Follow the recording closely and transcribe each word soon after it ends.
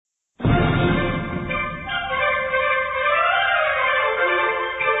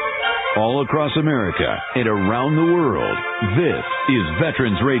all across America and around the world. This is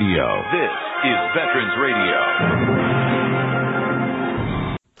Veterans Radio. This is Veterans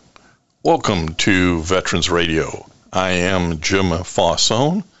Radio. Welcome to Veterans Radio. I am Jim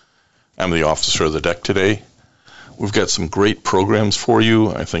Fausone. I'm the officer of the deck today. We've got some great programs for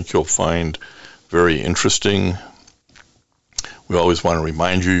you. I think you'll find very interesting. We always want to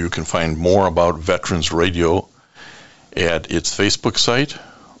remind you can find more about Veterans Radio at its Facebook site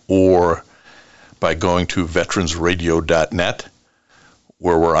or by going to veteransradio.net,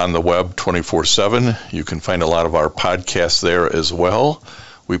 where we're on the web 24/7. You can find a lot of our podcasts there as well.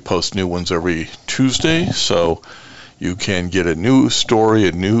 We post new ones every Tuesday, so you can get a new story,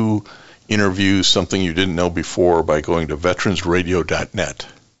 a new interview, something you didn't know before by going to veteransradio.net.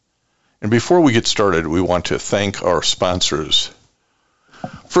 And before we get started, we want to thank our sponsors.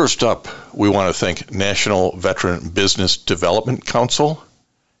 First up, we want to thank National Veteran Business Development Council,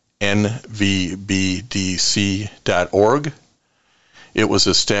 nvbdc.org. It was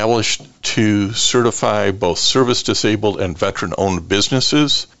established to certify both service-disabled and veteran-owned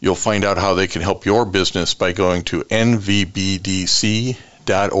businesses. You'll find out how they can help your business by going to nvbdc.org.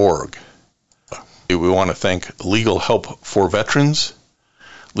 We want to thank Legal Help for Veterans.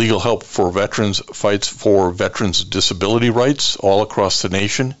 Legal Help for Veterans fights for veterans' disability rights all across the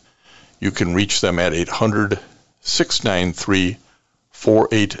nation. You can reach them at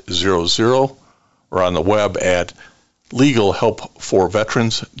 800-693-4800 or on the web at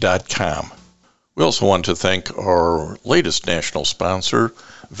legalhelpforveterans.com. We also want to thank our latest national sponsor,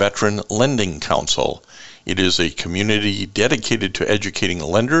 Veteran Lending Council. It is a community dedicated to educating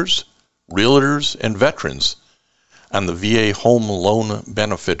lenders, realtors, and veterans on the VA Home Loan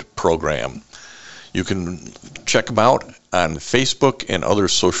Benefit Program. You can check them out on Facebook and other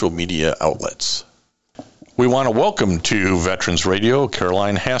social media outlets. We want to welcome to Veterans Radio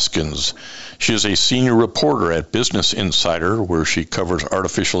Caroline Haskins. She is a senior reporter at Business Insider, where she covers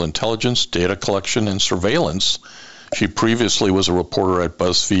artificial intelligence, data collection, and surveillance. She previously was a reporter at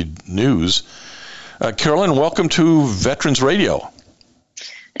BuzzFeed News. Caroline, welcome to Veterans Radio.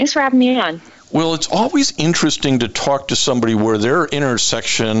 Thanks for having me on. Well, it's always interesting to talk to somebody where their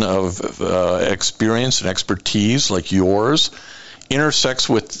intersection of experience and expertise, like yours, intersects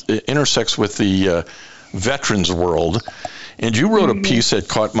with the veterans world. And you wrote a piece that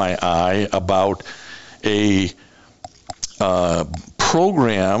caught my eye about a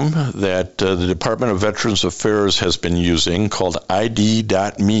program that the Department of Veterans Affairs has been using called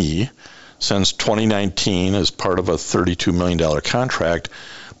ID.me since 2019 as part of a $32 million contract.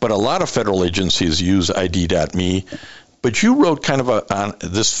 But a lot of federal agencies use ID.me. But you wrote kind of on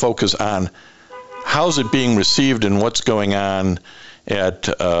this focus on how's it being received and what's going on at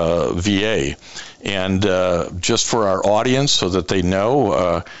VA. And just for our audience, so that they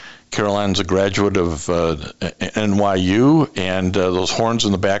know, Caroline's a graduate of NYU, and those horns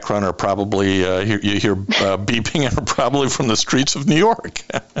in the background are probably, you hear beeping, are probably from the streets of New York.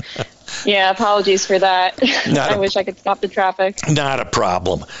 Yeah, apologies for that. I wish I could stop the traffic. Not a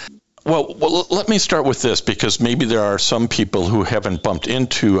problem. Well, let me start with this, because maybe there are some people who haven't bumped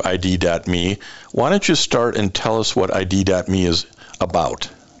into ID.me. Why don't you start and tell us what ID.me is about?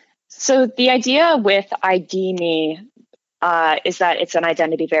 So the idea with ID.me is that it's an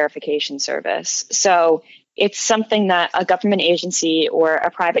identity verification service. So it's something that a government agency or a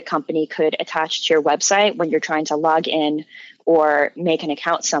private company could attach to your website when you're trying to log in or make an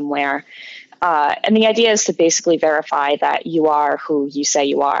account somewhere. And the idea is to basically verify that you are who you say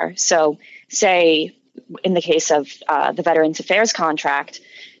you are. So say in the case of the Veterans Affairs contract,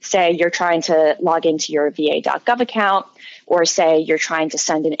 say you're trying to log into your VA.gov account, or say you're trying to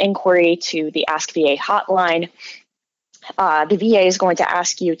send an inquiry to the Ask VA hotline. The VA is going to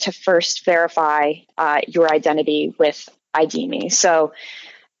ask you to first verify your identity with ID.me. So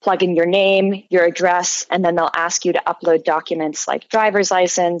plug in your name, your address, and then they'll ask you to upload documents like driver's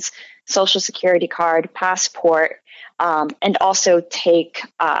license, social security card, passport, and also take,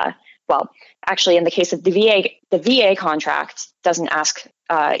 actually in the case of the VA contract doesn't ask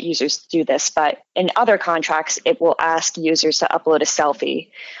users to do this, but in other contracts, it will ask users to upload a selfie.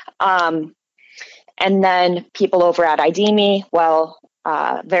 And then people over at ID.me will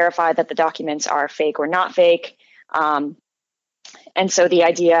verify that the documents are fake or not fake. And so the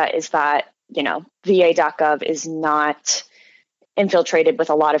idea is that, VA.gov is not infiltrated with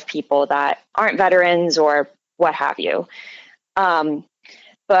a lot of people that aren't veterans or what have you. But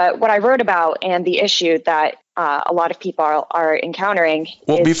what I wrote about and the issue that a lot of people are encountering.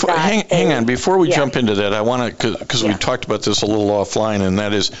 Well, hang on. Before we jump into that, I want to, because we talked about this a little offline, and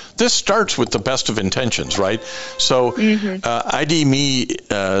that is, this starts with the best of intentions, right? So ID.me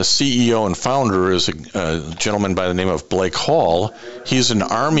CEO and founder is a gentleman by the name of Blake Hall. He's an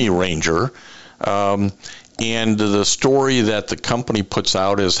Army Ranger. And the story that the company puts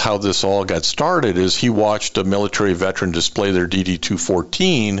out is how this all got started is he watched a military veteran display their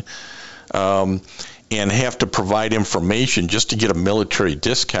DD-214 and have to provide information just to get a military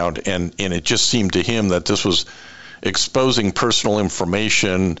discount. And it just seemed to him that this was exposing personal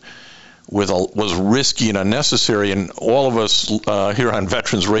information was risky and unnecessary. And all of us here on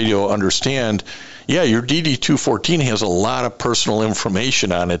Veterans Radio understand, your DD-214 has a lot of personal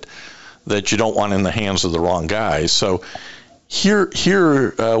information on it that you don't want in the hands of the wrong guys. So here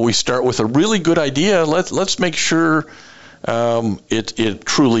we start with a really good idea. Let's make sure it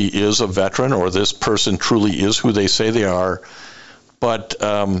truly is a veteran, or this person truly is who they say they are. But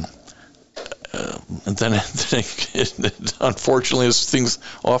then unfortunately, as things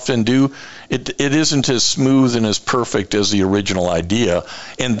often do, it isn't as smooth and as perfect as the original idea.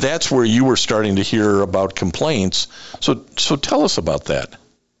 And that's where you were starting to hear about complaints. So tell us about that.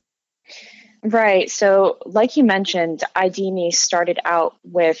 Right. So like you mentioned, ID.me started out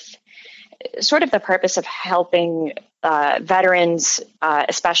with sort of the purpose of helping veterans,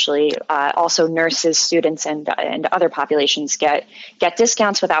 especially also nurses, students, and other populations get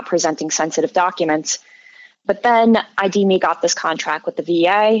discounts without presenting sensitive documents. But then ID.me got this contract with the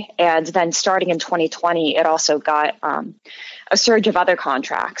VA, and then starting in 2020, it also got a surge of other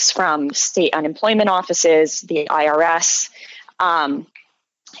contracts from state unemployment offices, the IRS,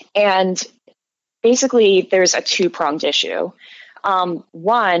 and basically, there's a two-pronged issue.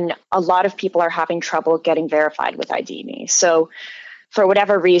 One, a lot of people are having trouble getting verified with ID.me. So for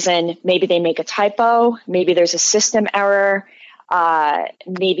whatever reason, maybe they make a typo, maybe there's a system error,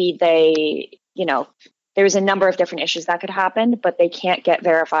 maybe there's a number of different issues that could happen, but they can't get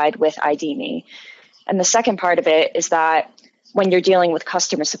verified with ID.me. And the second part of it is that when you're dealing with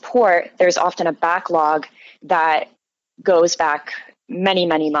customer support, there's often a backlog that goes back many,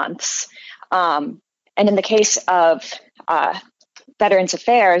 many months. And in the case of Veterans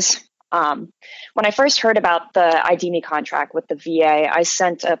Affairs, when I first heard about the ID.me contract with the VA, I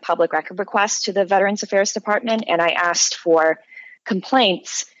sent a public record request to the Veterans Affairs Department, and I asked for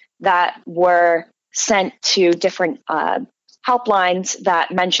complaints that were sent to different helplines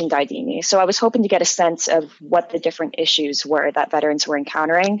that mentioned ID.me. So I was hoping to get a sense of what the different issues were that veterans were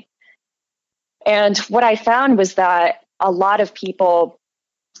encountering. And what I found was that a lot of people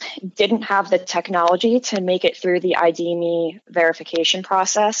didn't have the technology to make it through the ID.me verification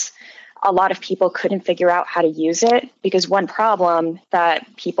process. A lot of people couldn't figure out how to use it because one problem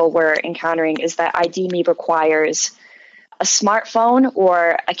that people were encountering is that ID.me requires a smartphone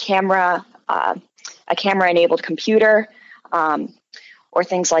or a camera-enabled computer or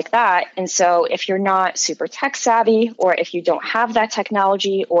things like that. And so if you're not super tech savvy, or if you don't have that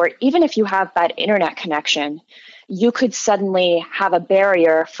technology, or even if you have bad internet connection, you could suddenly have a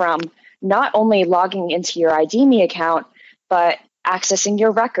barrier from not only logging into your ID.me account, but accessing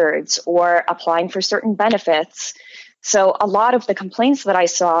your records or applying for certain benefits. So a lot of the complaints that I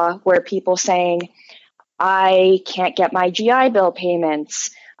saw were people saying, I can't get my GI Bill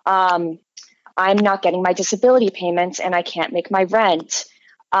payments, I'm not getting my disability payments, and I can't make my rent.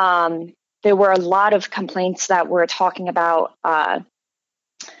 There were a lot of complaints that were talking about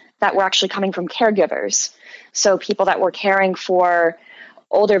that were actually coming from caregivers. So people that were caring for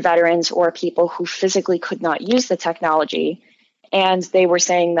older veterans or people who physically could not use the technology. And they were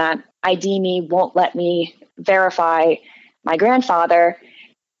saying that ID.me won't let me verify my grandfather.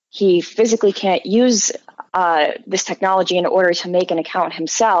 He physically can't use this technology in order to make an account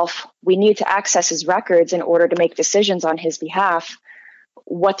himself. We need to access his records in order to make decisions on his behalf.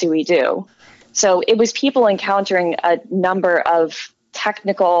 What do we do? So it was people encountering a number of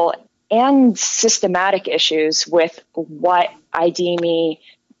technical and systematic issues with what ID.me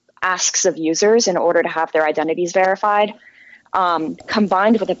asks of users in order to have their identities verified,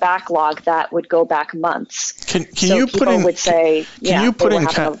 combined with a backlog that would go back months. Can you put in? Would say, can you put in?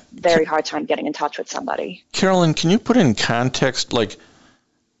 Having a very hard time getting in touch with somebody. Carolyn, can you put in context? Like,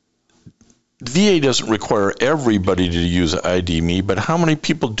 VA doesn't require everybody to use ID.me, but how many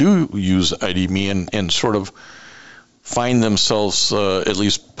people do use ID.me and sort of find themselves, at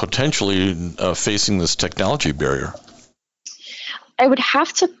least potentially, facing this technology barrier? I would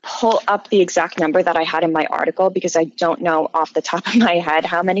have to pull up the exact number that I had in my article because I don't know off the top of my head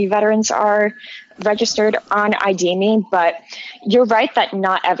how many veterans are registered on ID.me, but you're right that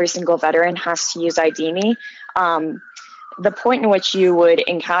not every single veteran has to use ID.me. The point in which you would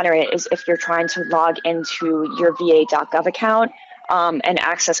encounter it is if you're trying to log into your VA.gov account and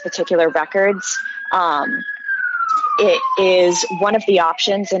access particular records. It is one of the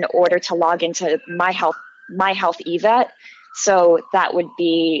options in order to log into My Health eVet. So that would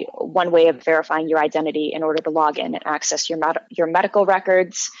be one way of verifying your identity in order to log in and access your medical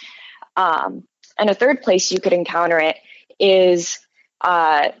records. And a third place you could encounter it is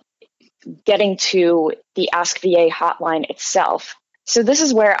getting to the Ask VA hotline itself. So this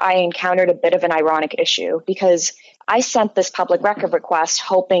is where I encountered a bit of an ironic issue, because I sent this public record request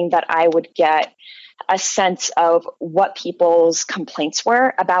hoping that I would get a sense of what people's complaints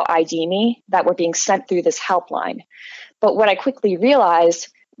were about ID.me that were being sent through this helpline. But what I quickly realized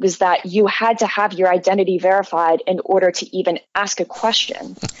was that you had to have your identity verified in order to even ask a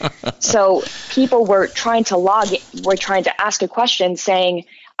question. So people were trying to ask a question saying,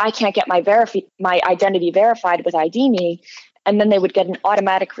 I can't get my identity verified with ID.me. And then they would get an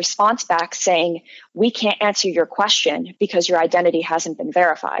automatic response back saying, we can't answer your question because your identity hasn't been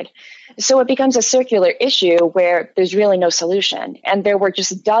verified. So it becomes a circular issue where there's really no solution. And there were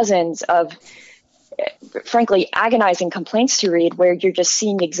just dozens of, frankly, agonizing complaints to read where you're just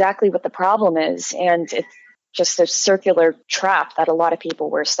seeing exactly what the problem is. And it's just a circular trap that a lot of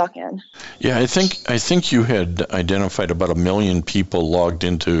people were stuck in. Yeah, I think you had identified about 1 million people logged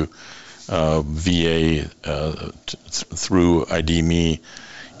into VA through ID.me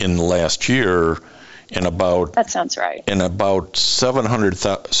in the last year, and about that sounds right. And about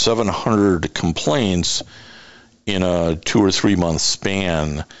 700 complaints in a 2 or 3 month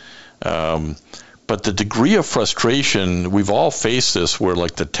span. But the degree of frustration, we've all faced this, where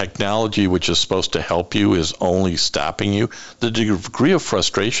like the technology which is supposed to help you is only stopping you. The degree of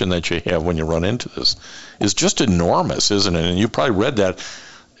frustration that you have when you run into this is just enormous, isn't it? And you probably read that,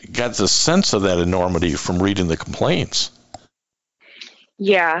 got the sense of that enormity from reading the complaints.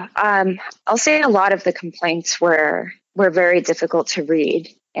 Yeah, I'll say a lot of the complaints were very difficult to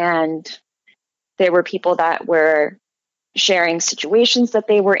read, and there were people that were sharing situations that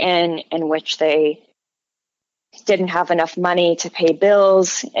they were in which they didn't have enough money to pay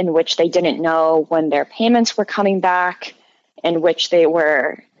bills, in which they didn't know when their payments were coming back, in which they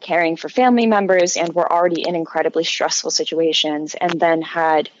were caring for family members and were already in incredibly stressful situations, and then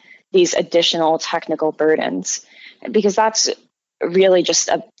had these additional technical burdens. Because that's really just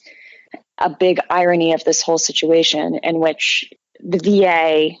a big irony of this whole situation, in which the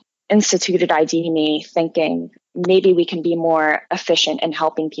VA instituted ID.me thinking maybe we can be more efficient in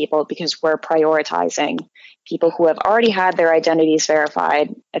helping people because we're prioritizing people who have already had their identities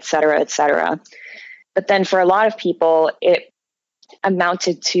verified, et cetera, et cetera. But then for a lot of people, it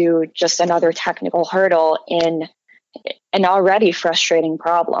amounted to just another technical hurdle in an already frustrating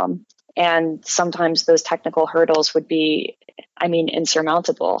problem. And sometimes those technical hurdles would be,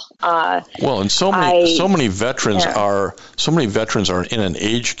 insurmountable. Well, and so many veterans are in an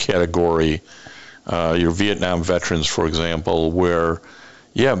age category. Your Vietnam veterans, for example, where,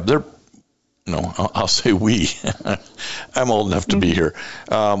 I'll say we. I'm old enough to be here.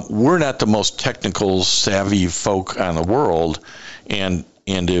 We're not the most technical savvy folk on the world, and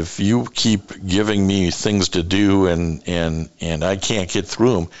if you keep giving me things to do and I can't get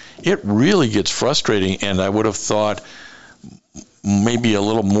through them, it really gets frustrating. And I would have thought maybe a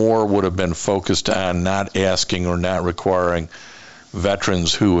little more would have been focused on not asking or not requiring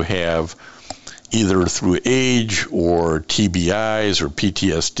veterans who have either through age or TBIs or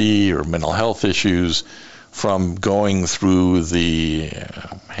PTSD or mental health issues from going through the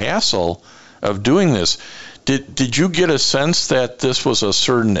hassle of doing this. Did you get a sense that this was a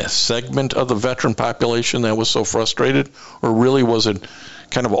certain segment of the veteran population that was so frustrated, or really was it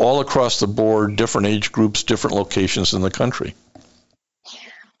kind of all across the board, different age groups, different locations in the country?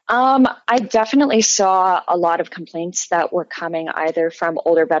 I definitely saw a lot of complaints that were coming either from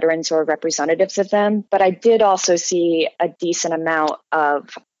older veterans or representatives of them, but I did also see a decent amount of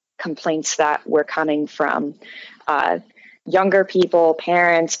complaints that were coming from younger people,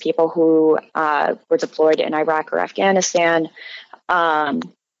 parents, people who were deployed in Iraq or Afghanistan.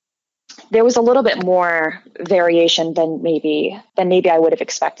 There was a little bit more variation than maybe I would have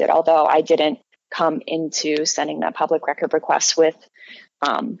expected, although I didn't come into sending that public record request with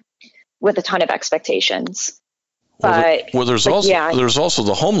a ton of expectations. There's also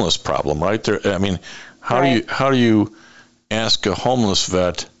the homeless problem, right? How do you ask a homeless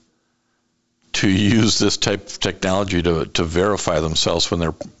vet to use this type of technology to verify themselves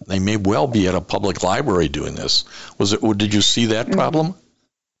when they may well be at a public library doing this? Did you see that problem?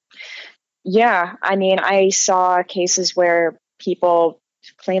 Yeah, I saw cases where people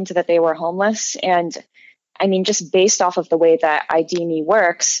claimed that they were homeless, and I mean, just based off of the way that ID.me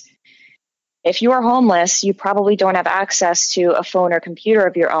works, if you are homeless, you probably don't have access to a phone or computer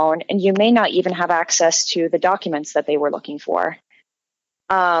of your own, and you may not even have access to the documents that they were looking for.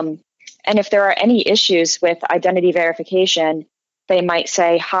 And if there are any issues with identity verification, they might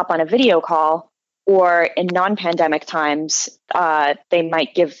say hop on a video call, or in non-pandemic times, they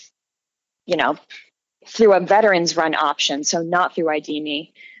might give, through a veterans run option, so not through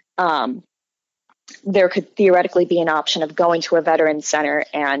ID.me. There could theoretically be an option of going to a veterans center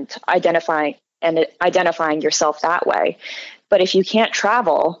and identifying yourself that way. But if you can't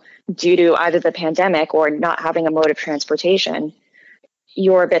travel due to either the pandemic or not having a mode of transportation,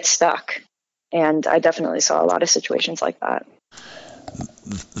 you're a bit stuck. And I definitely saw a lot of situations like that.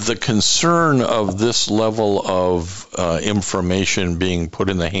 The concern of this level of information being put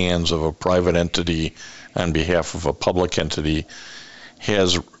in the hands of a private entity on behalf of a public entity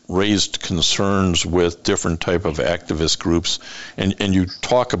has raised concerns with different type of activist groups, and you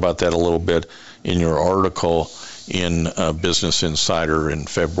talk about that a little bit in your article in Business Insider in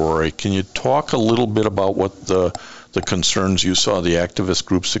February. Can you talk a little bit about what the concerns you saw the activist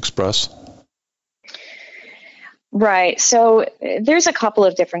groups express? Right. So there's a couple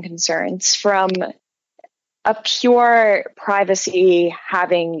of different concerns, from a pure privacy,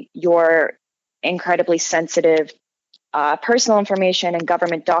 having your incredibly sensitive personal information and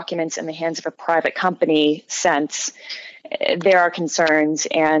government documents in the hands of a private company sense. There are concerns,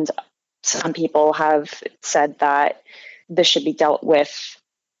 and some people have said that this should be dealt with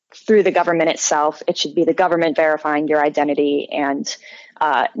through the government itself. It should be the government verifying your identity and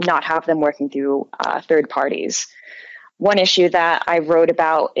not have them working through third parties. One issue that I wrote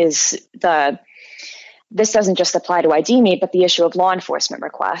about is this doesn't just apply to ID.me, but the issue of law enforcement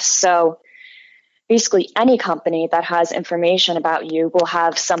requests. So basically, any company that has information about you will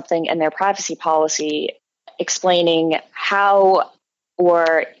have something in their privacy policy explaining how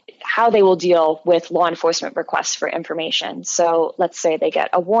they will deal with law enforcement requests for information. So let's say they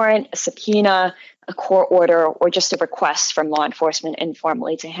get a warrant, a subpoena, a court order, or just a request from law enforcement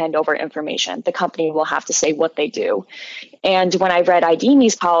informally to hand over information. The company will have to say what they do. And when I read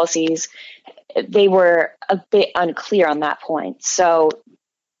ID.me's policies, they were a bit unclear on that point. So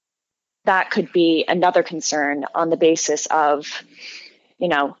that could be another concern on the basis of,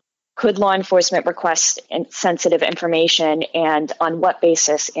 could law enforcement request sensitive information, and on what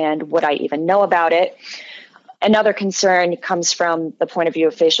basis, and would I even know about it? Another concern comes from the point of view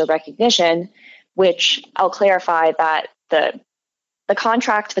of facial recognition, which I'll clarify that the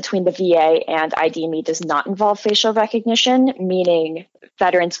contract between the VA and ID.me does not involve facial recognition, meaning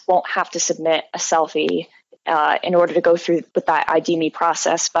veterans won't have to submit a selfie in order to go through with that ID.me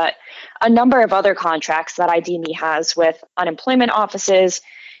process. But a number of other contracts that ID.me has with unemployment offices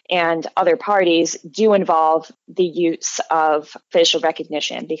and other parties do involve the use of facial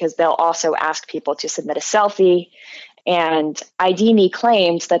recognition, because they'll also ask people to submit a selfie. And ID.me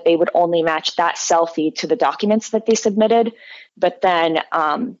claimed that they would only match that selfie to the documents that they submitted. But then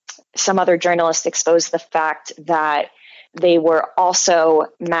some other journalists exposed the fact that they were also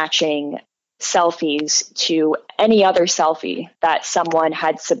matching selfies to any other selfie that someone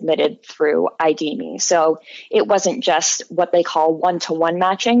had submitted through ID.me. So it wasn't just what they call one-to-one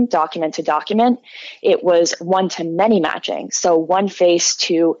matching, document to document. It was one-to-many matching. So one face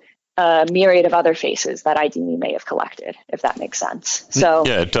to a myriad of other faces that ID.me may have collected, if that makes sense. So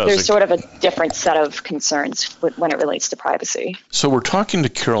yeah, it does. There's sort of a different set of concerns when it relates to privacy. So we're talking to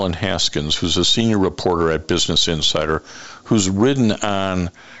Carolyn Haskins, who's a senior reporter at Business Insider, who's written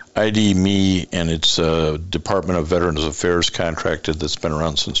on ID.me and its Department of Veterans Affairs contracted that's been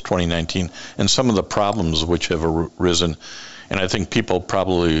around since 2019, and some of the problems which have arisen. And I think people,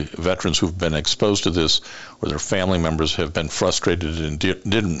 probably veterans who've been exposed to this or their family members, have been frustrated and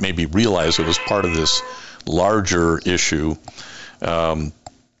didn't maybe realize it was part of this larger issue. And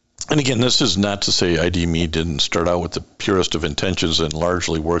again, this is not to say ID.me didn't start out with the purest of intentions and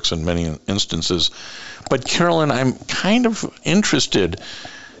largely works in many instances. But Carolyn, I'm kind of interested,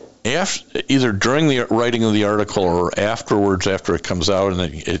 either during the writing of the article or afterwards, after it comes out and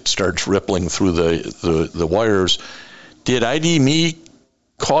it starts rippling through the wires, did ID.me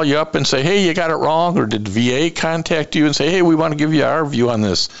call you up and say, hey, you got it wrong? Or did VA contact you and say, hey, we want to give you our view on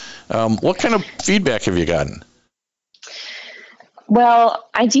this? What kind of feedback have you gotten? Well,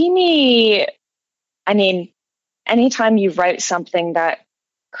 ID.me, anytime you write something that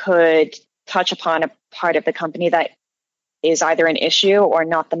could touch upon a part of the company that is either an issue or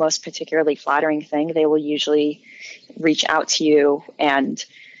not the most particularly flattering thing, they will usually reach out to you and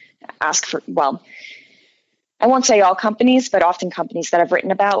ask for, I won't say all companies, but often companies that I've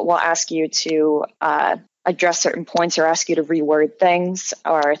written about will ask you to address certain points or ask you to reword things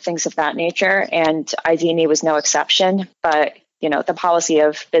or things of that nature. And ID.me was no exception. But, the policy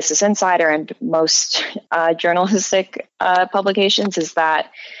of Business Insider and most journalistic publications is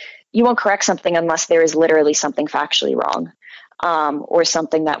that you won't correct something unless there is literally something factually wrong or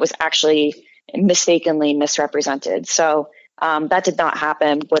something that was actually mistakenly misrepresented. So that did not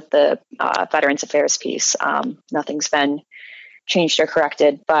happen with the Veterans Affairs piece. Nothing's been changed or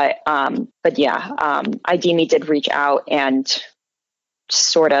corrected, but yeah, ID.me did reach out and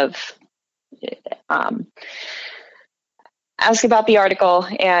sort of ask about the article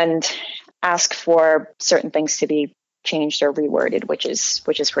and ask for certain things to be changed or reworded, which is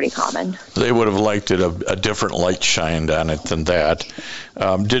pretty common. They would have liked it a different light shined on it than that.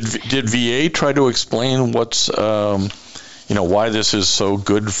 Did VA try to explain what's why this is so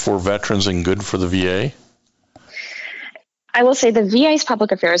good for veterans and good for the VA? I will say the VA's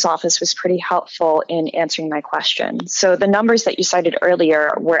Public Affairs Office was pretty helpful in answering my question. So the numbers that you cited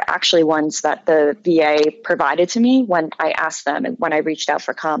earlier were actually ones that the VA provided to me when I asked them and when I reached out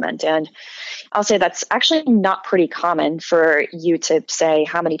for comment. And I'll say that's actually not pretty common for you to say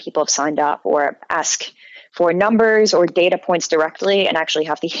how many people have signed up or ask for numbers or data points directly and actually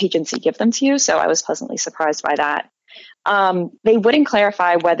have the agency give them to you. So I was pleasantly surprised by that. They wouldn't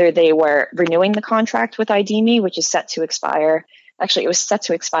clarify whether they were renewing the contract with ID.me, which is set to expire. Actually, it was set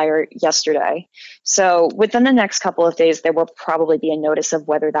to expire yesterday. So within the next couple of days, there will probably be a notice of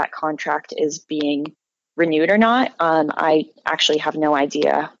whether that contract is being renewed or not. I actually have no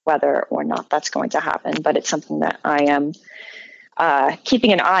idea whether or not that's going to happen, but it's something that I am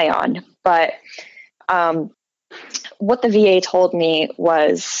keeping an eye on. But what the VA told me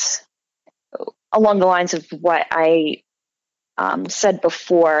was along the lines of what I said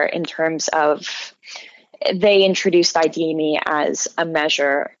before in terms of they introduced ID.me as a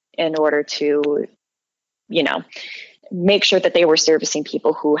measure in order to, make sure that they were servicing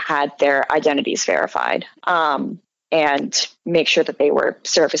people who had their identities verified and make sure that they were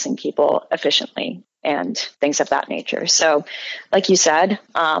servicing people efficiently and things of that nature. So like you said,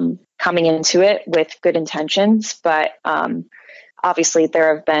 coming into it with good intentions, but obviously,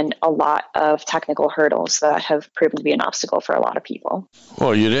 there have been a lot of technical hurdles that have proven to be an obstacle for a lot of people.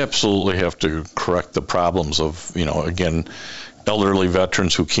 Well, you'd absolutely have to correct the problems of, again, elderly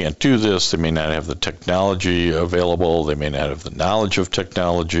veterans who can't do this. They may not have the technology available. They may not have the knowledge of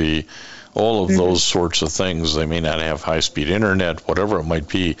technology, all of those sorts of things. They may not have high-speed internet, whatever it might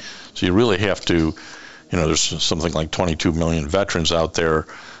be. So you really have to, there's something like 22 million veterans out there.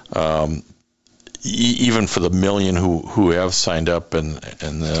 Even for the million who have signed up and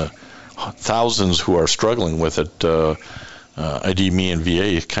the thousands who are struggling with it, ID.me and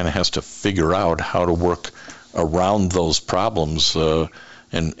VA kind of has to figure out how to work around those problems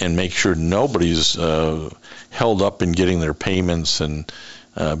and make sure nobody's held up in getting their payments and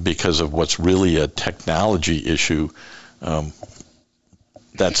because of what's really a technology issue.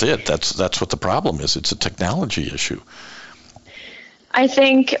 That's it. That's what the problem is. It's a technology issue. I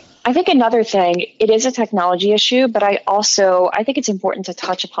think another thing, it is a technology issue, but I think it's important to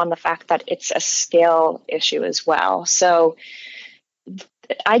touch upon the fact that it's a scale issue as well. So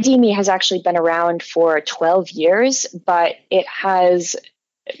ID.me has actually been around for 12 years, but it has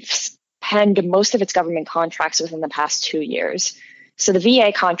penned most of its government contracts within the past 2 years. So the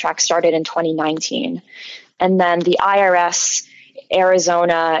VA contract started in 2019, and then the IRS,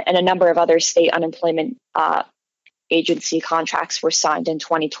 Arizona, and a number of other state unemployment agency contracts were signed in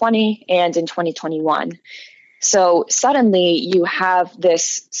 2020 and in 2021. So suddenly you have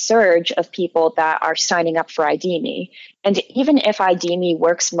this surge of people that are signing up for ID.me. And even if ID.me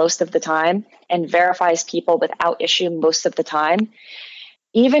works most of the time and verifies people without issue most of the time,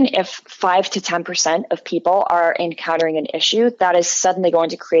 even if 5 to 10% of people are encountering an issue, that is suddenly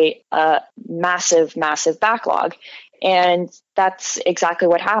going to create a massive, massive backlog. And that's exactly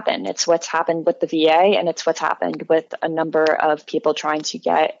what happened. It's what's happened with the VA, and it's what's happened with a number of people trying to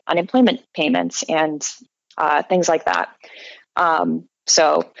get unemployment payments and things like that.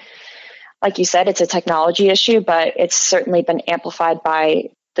 So, like you said, it's a technology issue, but it's certainly been amplified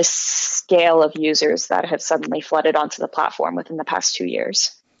by the scale of users that have suddenly flooded onto the platform within the past 2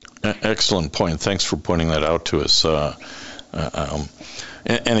 years. Excellent point. Thanks for pointing that out to us.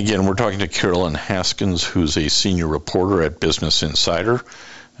 And again, we're talking to Carolyn Haskins, who's a senior reporter at Business Insider.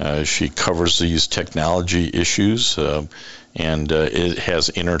 She covers these technology issues, and it has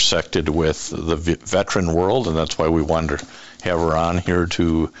intersected with the veteran world, and that's why we wanted to have her on here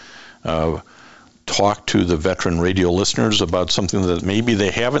to talk to the veteran radio listeners about something that maybe they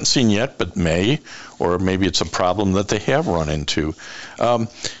haven't seen yet, but may, or maybe it's a problem that they have run into.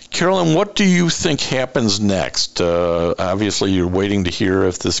 Carolyn, what do you think happens next? Obviously, you're waiting to hear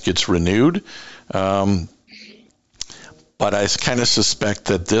if this gets renewed, but I kind of suspect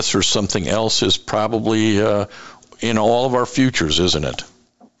that this or something else is probably in all of our futures, isn't it?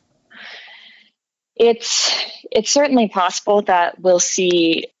 It's certainly possible that we'll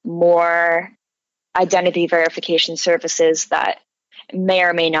see more identity verification services that may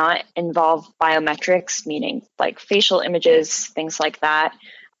or may not involve biometrics, meaning like facial images, things like that.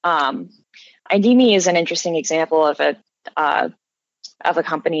 ID.me is an interesting example of a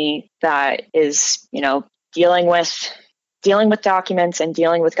company that is, dealing with documents and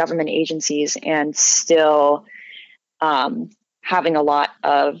dealing with government agencies and still having a lot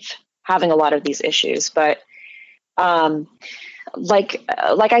of these issues. But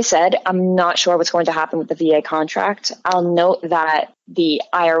like I said, I'm not sure what's going to happen with the VA contract. I'll note that the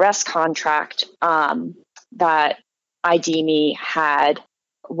IRS contract that ID.me had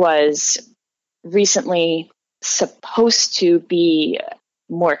was recently supposed to be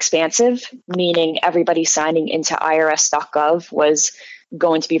more expansive, meaning everybody signing into irs.gov was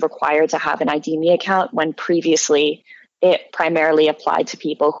going to be required to have an ID.me account, when previously it primarily applied to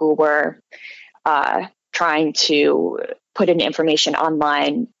people who were trying to put in information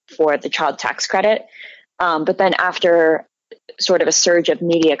online for the child tax credit. But then after sort of a surge of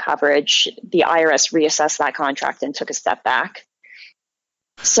media coverage, the IRS reassessed that contract and took a step back.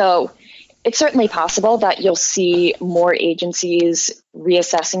 So it's certainly possible that you'll see more agencies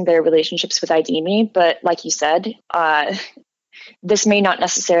reassessing their relationships with ID.me. But like you said, this may not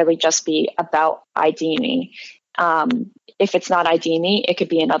necessarily just be about ID.me. If it's not ID.me, it could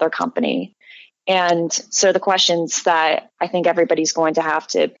be another company. And so the questions that I think everybody's going to have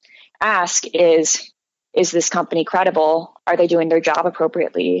to ask is this company credible? Are they doing their job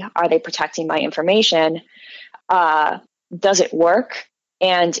appropriately? Are they protecting my information? Does it work?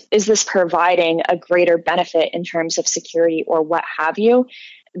 And is this providing a greater benefit in terms of security or what have you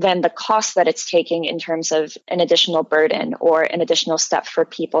than the cost that it's taking in terms of an additional burden or an additional step for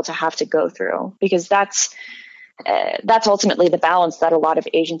people to have to go through? Because that's ultimately the balance that a lot of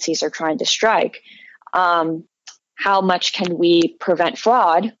agencies are trying to strike. How much can we prevent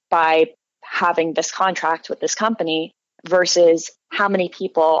fraud by having this contract with this company versus how many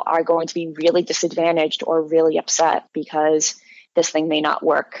people are going to be really disadvantaged or really upset because this thing may not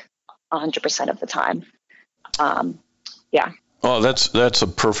work 100% of the time. Yeah. Oh, that's a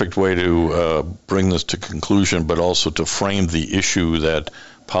perfect way to bring this to conclusion, but also to frame the issue that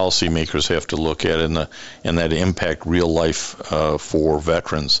policymakers have to look at and that impact real life for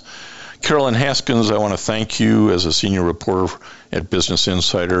veterans. Carolyn Haskins, I want to thank you as a senior reporter at Business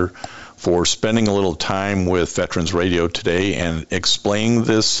Insider for spending a little time with Veterans Radio today and explaining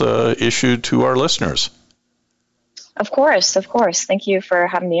this issue to our listeners. Of course. Thank you for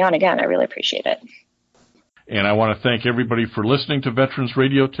having me on again. I really appreciate it. And I want to thank everybody for listening to Veterans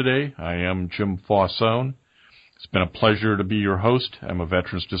Radio today. I am Jim Fausone. It's been a pleasure to be your host. I'm a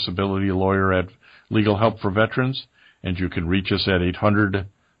veterans disability lawyer at Legal Help for Veterans, and you can reach us at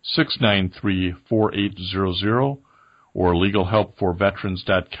 800-693-4800 or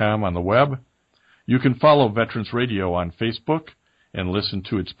legalhelpforveterans.com on the web. You can follow Veterans Radio on Facebook and listen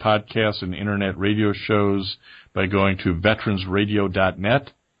to its podcasts and internet radio shows by going to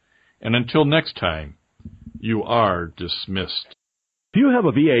veteransradio.net. And until next time, you are dismissed. If you have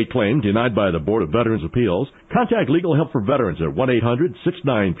a VA claim denied by the Board of Veterans' Appeals, contact Legal Help for Veterans at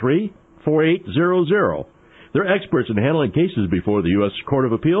 1-800-693-4800. They're experts in handling cases before the U.S. Court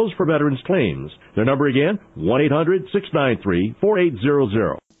of Appeals for Veterans Claims. Their number again,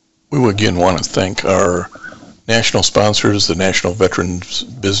 1-800-693-4800. We again want to thank our national sponsors, the National Veterans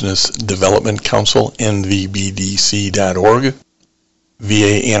Business Development Council, nvbdc.org,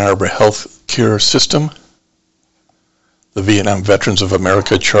 VA Ann Arbor Health Care System, the Vietnam Veterans of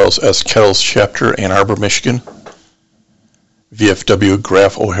America Charles S. Kettles Chapter, Ann Arbor, Michigan, VFW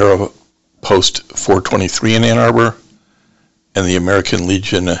Graf O'Hara Post 423 in Ann Arbor, and the American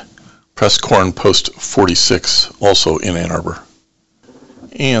Legion Press Corn Post 46, also in Ann Arbor.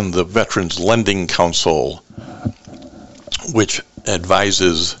 And the Veterans Lending Council, which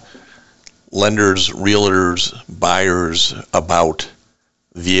advises lenders, realtors, buyers about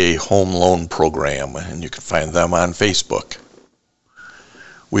VA Home Loan Program, and you can find them on Facebook.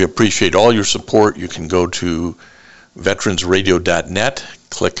 We appreciate all your support. You can go to veteransradio.net,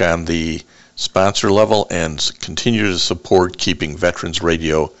 click on the sponsor level, and continue to support keeping Veterans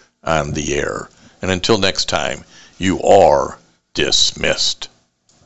Radio on the air. And until next time, you are dismissed.